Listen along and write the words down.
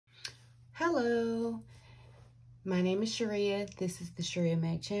Hello, my name is Shirria. This is the Shirria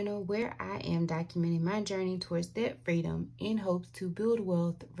Mac channel where I am documenting my journey towards debt freedom in hopes to build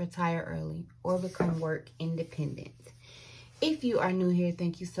wealth, retire early, or become work independent. If you are new here,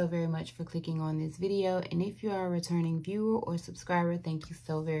 thank you so very much for clicking on this video. And if you are a returning viewer or subscriber, thank you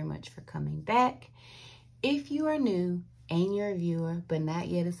so very much for coming back. If you are new and you're a viewer but not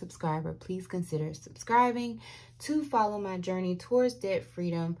yet a subscriber, please consider subscribing to follow my journey towards debt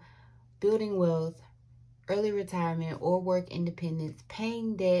freedom, building wealth, early retirement, or work independence,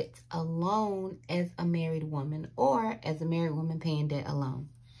 paying debt alone as a married woman, or as a married woman paying debt alone.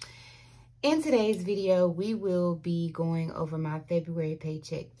 In today's video, we will be going over my February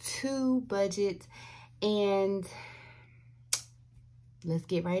Paycheck 2 budget, and let's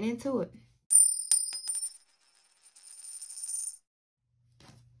get right into it.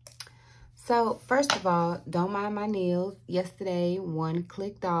 So first of all, don't mind my nails. Yesterday, one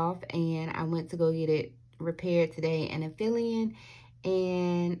clicked off and I went to go get it repaired today and a fill-in,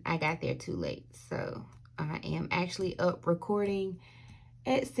 and I got there too late. So I am actually up recording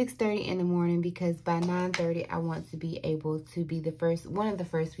at 6:30 in the morning because by 9:30 I want to be able to be one of the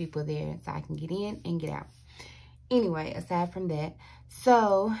first people there so I can get in and get out. Anyway, aside from that,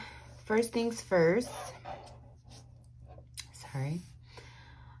 so first things first,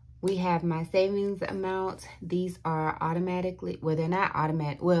 we have my savings amount. These are automatically, well, they're not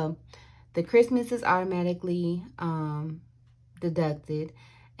automatic. Well, the Christmas is automatically deducted,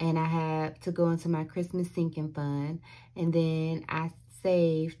 and I have to go into my Christmas sinking fund, and then I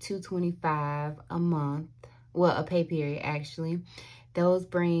save $225 a month. Well, a pay period actually. Those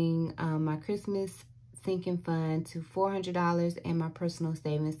bring my Christmas sinking fund to $400 and my personal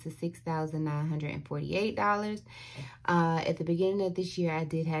savings to $6,948. At the beginning of this year, I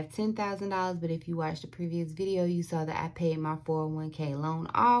did have $10,000, but if you watched the previous video, you saw that I paid my 401k loan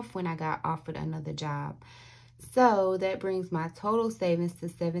off when I got offered another job. So that brings my total savings to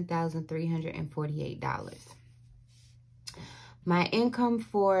 $7,348. My income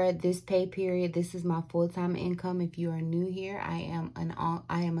for this pay period, this is my full-time income. If you are new here, I am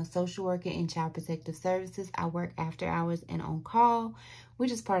a social worker in Child Protective Services. I work after hours and on call,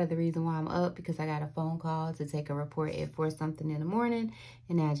 which is part of the reason why I'm up, because I got a phone call to take a report at 4 something in the morning,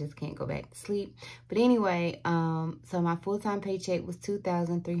 and now I just can't go back to sleep. But anyway, so my full-time paycheck was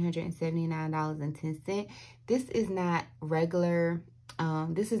 $2,379.10. This is not regular.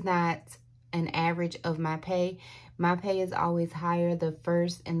 This is not an average of my pay. My pay is always higher the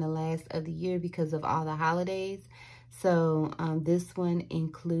first and the last of the year because of all the holidays. So this one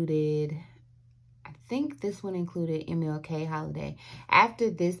included, I think this one included MLK holiday.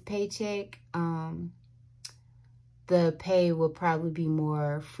 After this paycheck, the pay will probably be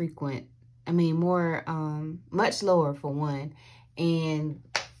more frequent. I mean, much lower for one, and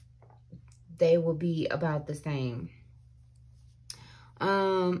they will be about the same.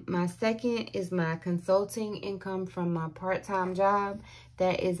 My second is my consulting income from my part-time job.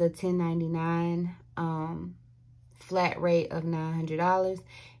 That is a 1099 flat rate of $900.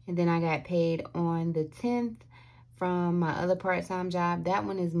 And then I got paid on the 10th from my other part-time job. That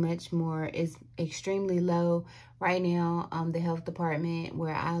one is extremely low. Right now, the health department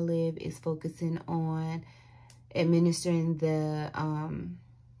where I live is focusing on administering the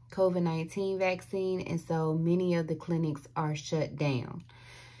COVID-19 vaccine, and so many of the clinics are shut down.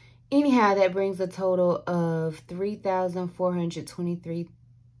 Anyhow, that brings a total of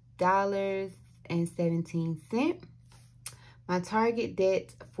 $3,423.17. My target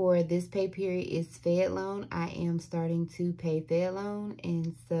debt for this pay period is Fed loan. I am starting to pay Fed loan,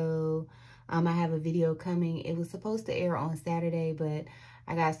 and so I have a video coming. It was supposed to air on Saturday, but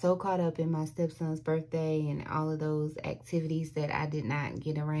I got so caught up in my stepson's birthday and all of those activities that I did not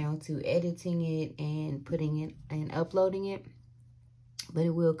get around to editing it and putting it and uploading it. But it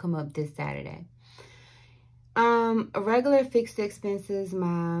will come up this Saturday. Regular fixed expenses,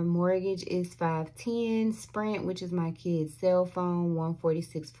 my mortgage is $510. Sprint, which is my kid's cell phone,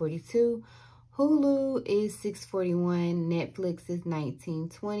 $146.42. Hulu is $641. Netflix is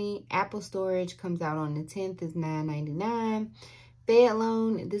 $19.20. Apple storage comes out on the 10th is $9.99. Fed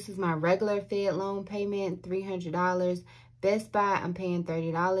loan, this is my regular Fed loan payment, $300. Best Buy, I'm paying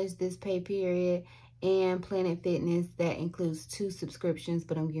 $30 this pay period. And Planet Fitness, that includes 2 subscriptions,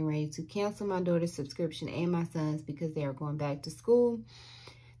 but I'm getting ready to cancel my daughter's subscription and my son's because they are going back to school.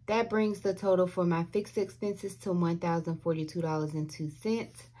 That brings the total for my fixed expenses to $1,042.02.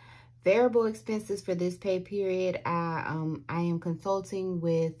 Variable expenses for this pay period, I am consulting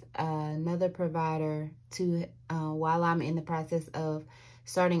with another provider to while I'm in the process of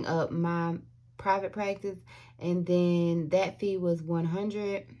starting up my private practice, and then that fee was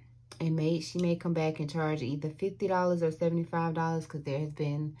 $100. And she may come back and charge either $50 or $75 because there has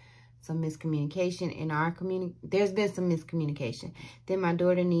been some miscommunication in our community. There's been some miscommunication. Then my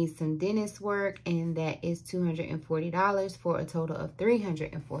daughter needs some dentist work, and that is $240 for a total of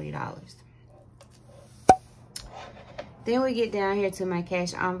 $340. Then we get down here to my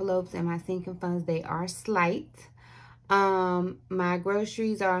cash envelopes and my sinking funds. They are slight. My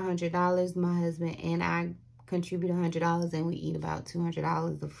groceries are $100. My husband and I contribute $100, and we eat about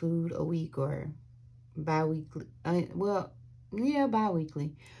 $200 of food a week, or bi-weekly. Well, yeah,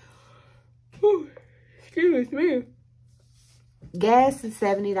 bi-weekly. Excuse me. Gas is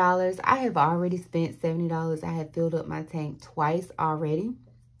 $70. I have already spent $70. I have filled up my tank twice already,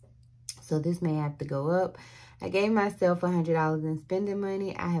 so this may have to go up. I gave myself $100 in spending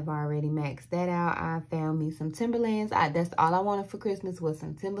money. I have already maxed that out. I found me some Timberlands. That's all I wanted for Christmas was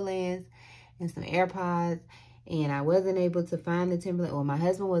some Timberlands and some AirPods. And I wasn't able to find the Timberlands, or my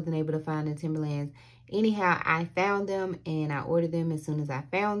husband wasn't able to find the Timberlands. Anyhow, I found them, and I ordered them as soon as I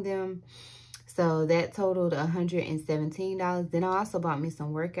found them. So that totaled $117. Then I also bought me a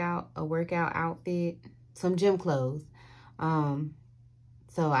workout outfit, some gym clothes.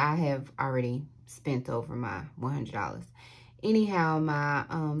 So I have already spent over my $100. Anyhow, my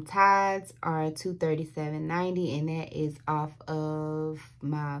tithes are $237.90, and that is off of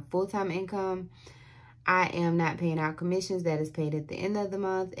my full-time income. I am not paying out commissions. That is paid at the end of the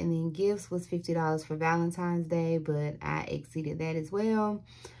month. And then gifts was $50 for Valentine's Day, but I exceeded that as well.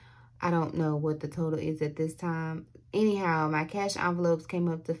 I don't know what the total is at this time. Anyhow, my cash envelopes came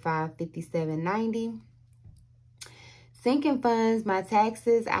up to $557.90. Sinking funds, my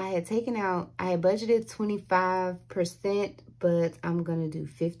taxes, I had budgeted 25%, but I'm going to do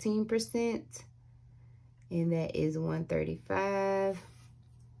 15%. And that is $135.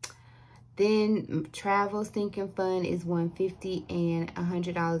 Then travel sinking fund is $150, and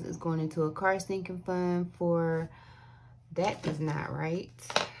 $100 is going into a car sinking fund for, that is not right,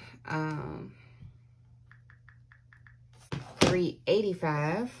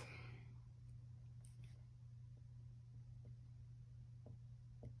 $385.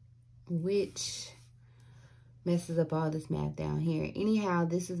 Which messes up all this math down here. Anyhow,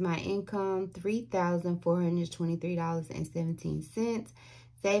 this is my income, $3,423.17.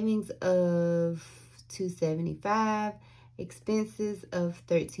 Savings of $275. Expenses of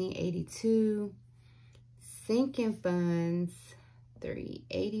 $1,382. Sinking funds,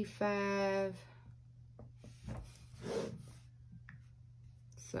 $385.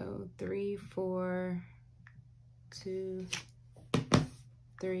 So 3, 4, 2,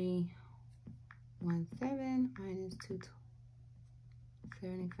 3, 1, 7 minus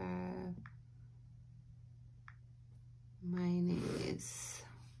 275 minus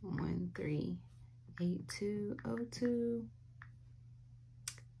 138202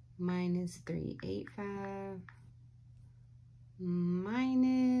 minus 385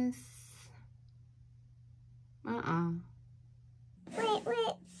 minus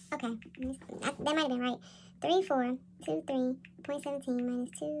What? Okay, that might have been right. 3423.17 minus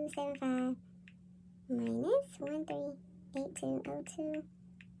 275 minus 138202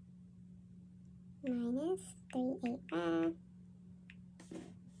 minus 385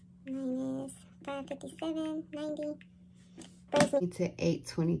 minus 557.90 brings me to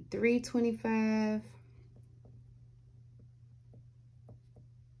 $823.25.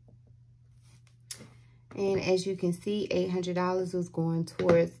 And as you can see, $800 was going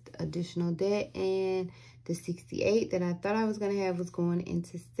towards additional debt, and the $68 that I thought I was going to have was going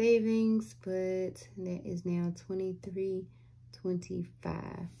into savings, but that is now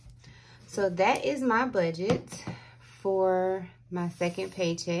 $23.25. So that is my budget for my second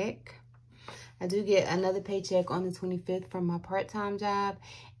paycheck. I do get another paycheck on the 25th from my part-time job,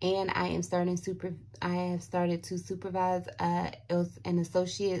 and I have started to supervise an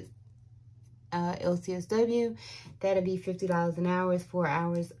associate LCSW. That'll be $50 an hour, is 4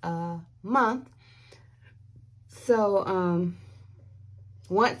 hours a month. So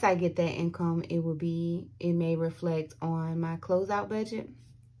once I get that income, it may reflect on my closeout budget.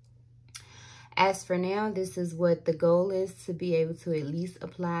 As for now, this is what the goal is, to be able to at least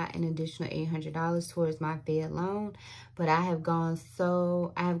apply an additional $800 towards my Fed loan. But I have gone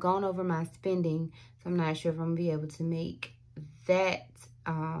over my spending, so I'm not sure if I'm gonna be able to make that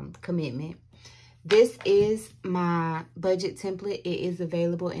commitment. This is my budget template. It is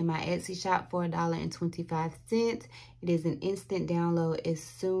available in my Etsy shop for $1.25. It is an instant download as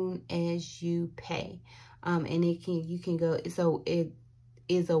soon as you pay. And you can go, so it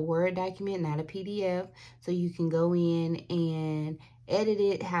is a Word document, not a PDF. So you can go in and edit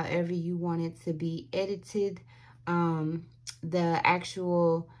it however you want it to be edited. The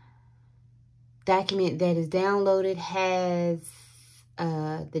actual document that is downloaded has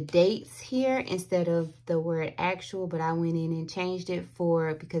the dates here instead of the word actual, but I went in and changed it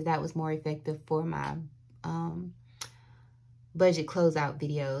because that was more effective for my budget closeout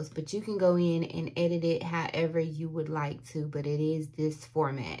videos. But you can go in and edit it however you would like to, but it is this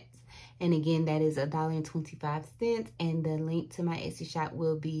format. And again, that is $1.25, and the link to my Etsy shop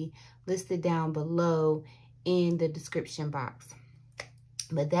will be listed down below in the description box.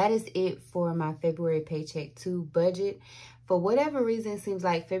 But that is it for my February Paycheck 2 budget. For whatever reason, it seems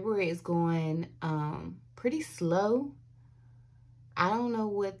like February is going pretty slow. I don't know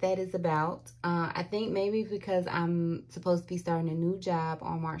what that is about. I think maybe because I'm supposed to be starting a new job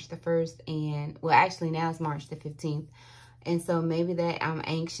on March the 1st. And, well, actually now it's March the 15th. And so maybe that I'm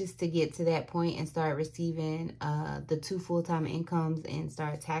anxious to get to that point and start receiving the 2 full-time incomes and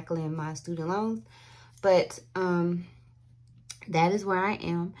start tackling my student loans. But that is where I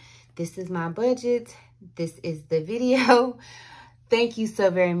am. This is my budget. This is the video. Thank you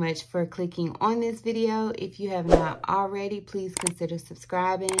so very much for clicking on this video. If you have not already, please consider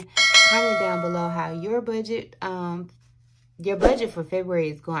subscribing. Comment down below how your budget for February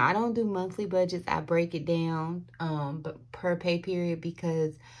is going. I don't do monthly budgets. I break it down but per pay period,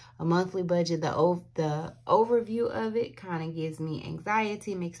 because a monthly budget, the overview of it kind of gives me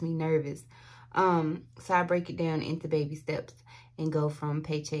anxiety, makes me nervous. So I break it down into baby steps and go from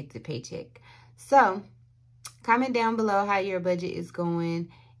paycheck to paycheck. So comment down below how your budget is going.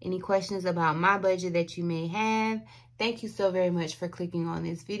 Any questions about my budget that you may have. Thank you so very much for clicking on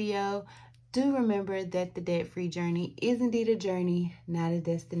this video. Do remember that the debt-free journey is indeed a journey, not a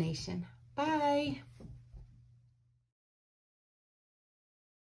destination. Bye.